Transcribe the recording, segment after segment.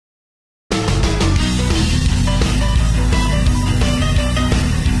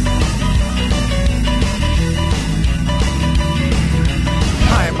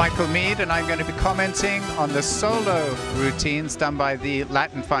and I'm going to be commenting on the solo routines done by the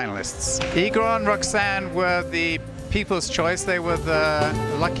Latin finalists. Igor and Roxanne were the people's choice. They were the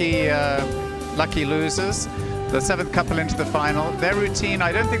lucky losers, the seventh couple into the final. Their routine,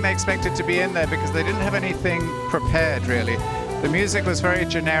 I don't think they expected to be in there because they didn't have anything prepared, really. The music was very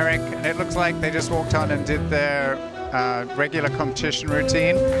generic, and it looks like they just walked on and did their regular competition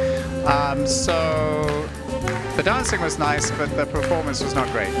routine. So the dancing was nice, but the performance was not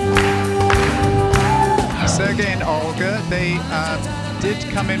great. Sergey and Olga, they did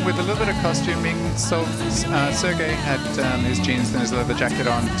come in with a little bit of costuming. So Sergey had his jeans and his leather jacket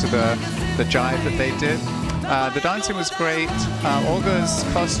on to the jive that they did. The dancing was great. Olga's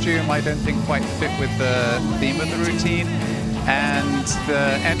costume, I don't think quite fit with the theme of the routine. And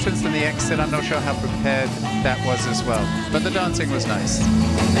the entrance and the exit, I'm not sure how prepared that was as well. But the dancing was nice.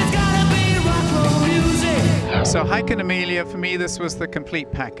 So Heike and Amelia, for me, this was the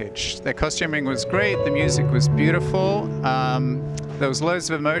complete package. Their costuming was great, the music was beautiful. There was loads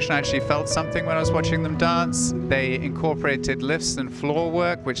of emotion. I actually felt something when I was watching them dance. They incorporated lifts and floor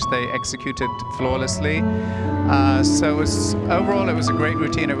work, which they executed flawlessly. So overall, it was a great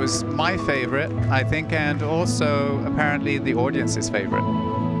routine. It was my favorite, I think, and also apparently the audience's favorite.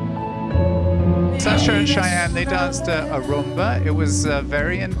 Sasha and Cheyenne, they danced a rumba. It was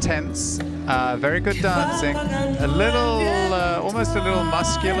very intense, very good dancing, a little, almost a little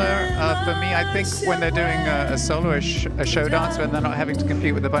muscular for me. I think when they're doing a solo, a show dance, when they're not having to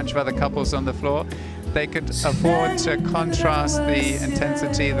compete with a bunch of other couples on the floor, they could afford to contrast the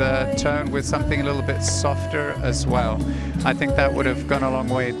intensity, the tone, with something a little bit softer as well. I think that would have gone a long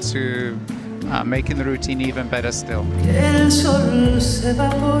way to making the routine even better still.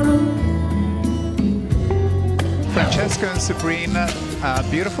 Francesco and Sabrina,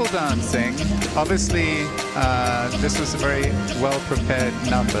 beautiful dancing. Obviously, this was a very well-prepared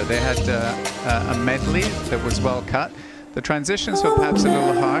number. They had a medley that was well cut. The transitions were perhaps a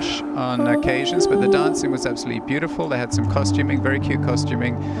little harsh on occasions, but the dancing was absolutely beautiful. They had some costuming, very cute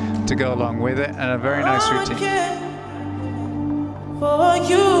costuming to go along with it, and a very nice routine.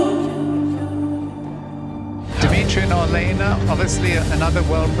 Dimitri and Orlena, obviously another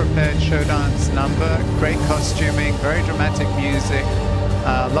well-prepared show dance number, great costuming, very dramatic music,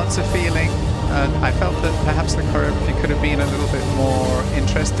 lots of feeling. I felt that perhaps the choreography could have been a little bit more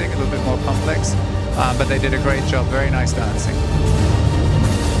interesting, a little bit more complex, but they did a great job, very nice dancing.